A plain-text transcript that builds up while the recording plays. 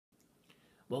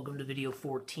Welcome to video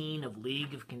 14 of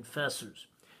League of Confessors.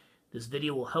 This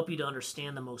video will help you to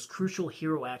understand the most crucial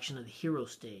hero action of the hero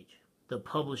stage, the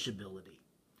publish ability.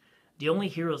 The only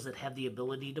heroes that have the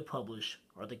ability to publish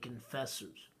are the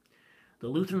Confessors. The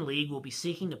Lutheran League will be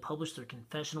seeking to publish their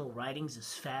confessional writings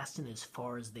as fast and as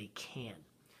far as they can.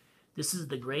 This is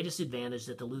the greatest advantage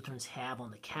that the Lutherans have on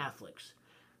the Catholics.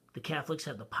 The Catholics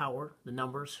have the power, the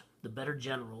numbers, the better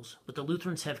generals, but the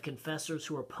Lutherans have confessors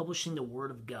who are publishing the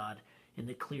Word of God in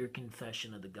the clear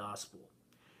confession of the gospel.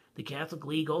 The Catholic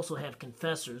League also have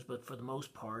confessors, but for the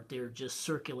most part, they are just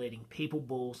circulating papal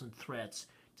bulls and threats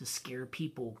to scare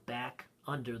people back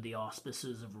under the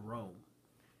auspices of Rome.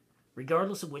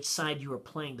 Regardless of which side you are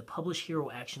playing, the publish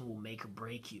hero action will make or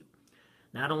break you.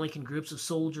 Not only can groups of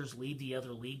soldiers leave the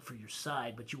other league for your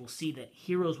side, but you will see that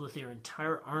heroes with their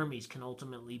entire armies can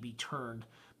ultimately be turned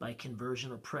by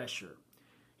conversion or pressure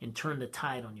and turn the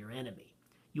tide on your enemy.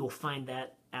 You will find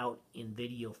that out in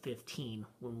video 15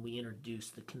 when we introduce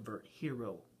the convert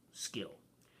hero skill.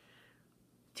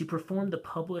 To perform the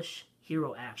publish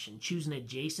hero action, choose an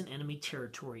adjacent enemy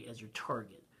territory as your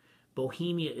target.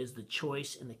 Bohemia is the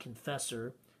choice, and the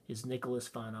confessor is Nicholas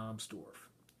von Amsdorf.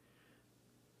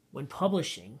 When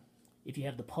publishing, if you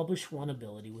have the Publish 1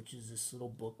 ability, which is this little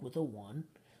book with a 1,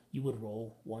 you would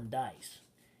roll 1 dice.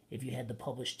 If you had the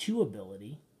Publish 2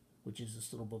 ability, which is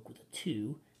this little book with a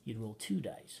 2, you'd roll 2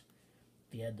 dice.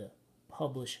 If you had the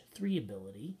Publish 3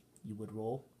 ability, you would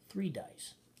roll 3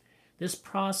 dice. This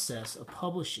process of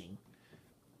publishing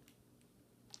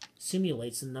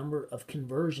simulates the number of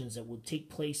conversions that will take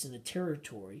place in a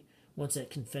territory once that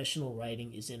confessional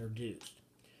writing is introduced.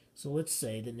 So let's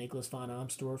say that Nicholas von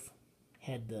Amsdorf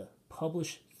had the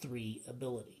Publish 3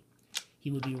 ability.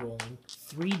 He would be rolling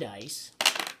 3 dice,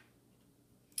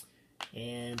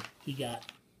 and he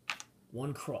got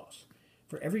 1 cross.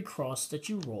 For every cross that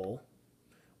you roll,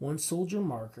 1 soldier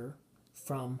marker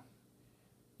from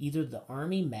either the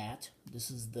army mat,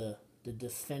 this is the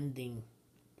defending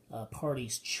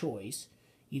party's choice,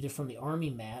 either from the army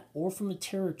mat or from the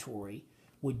territory,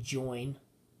 would join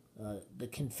the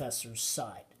confessor's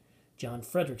side, John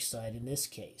Frederick's side in this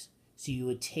case. So you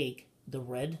would take the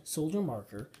red soldier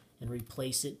marker and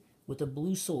replace it with a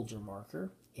blue soldier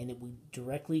marker, and it would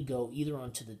directly go either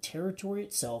onto the territory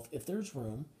itself, if there's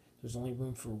room, there's only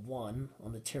room for 1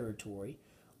 on the territory,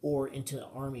 or into the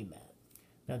army mat.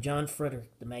 Now, John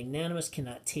Frederick the Magnanimous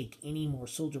cannot take any more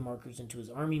soldier markers into his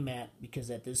army mat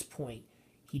because at this point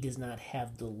he does not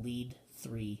have the lead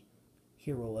 3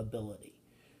 hero ability.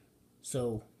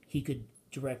 So he could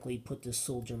directly put this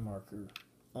soldier marker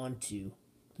onto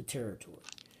the territory.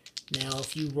 Now,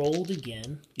 if you rolled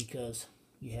again, because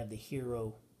you have the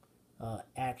hero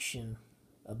action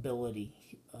ability,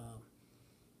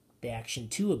 the Action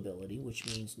 2 ability, which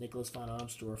means Nicholas von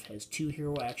Amsdorf has 2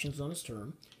 hero actions on his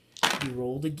turn. You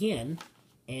rolled again,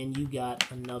 and you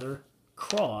got another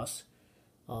cross.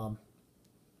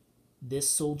 This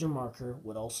soldier marker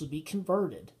would also be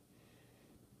converted,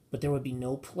 but there would be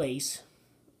no place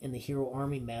in the hero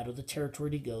army mat of the territory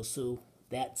to go, so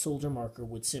that soldier marker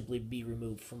would simply be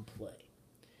removed from play.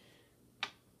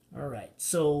 Alright,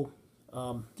 so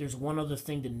there's one other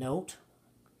thing to note.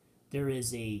 There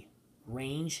is a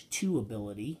Range 2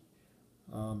 ability.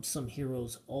 Some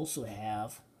heroes also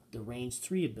have the Range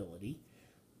 3 ability.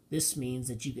 This means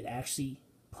that you could actually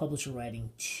publish a writing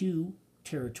 2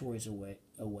 territories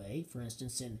away, for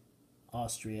instance in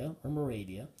Austria or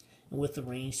Moravia. And with the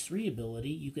Range 3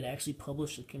 ability, you could actually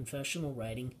publish a confessional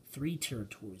writing 3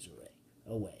 territories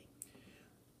away.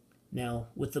 Now,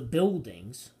 with the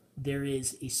buildings, there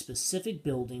is a specific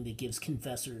building that gives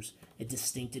confessors a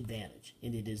distinct advantage,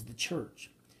 and it is the church.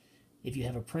 If you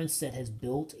have a prince that has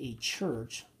built a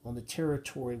church on the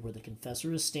territory where the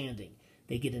confessor is standing,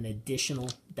 they get an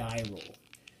additional die roll.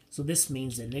 So this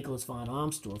means that Nicholas von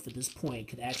Amsdorf at this point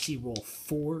could actually roll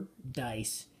 4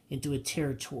 dice into a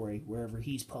territory wherever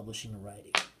he's publishing a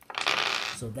writing.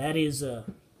 So that is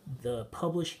the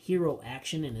publish hero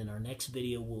action, and in our next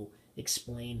video we'll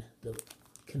explain the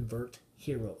convert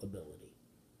hero ability.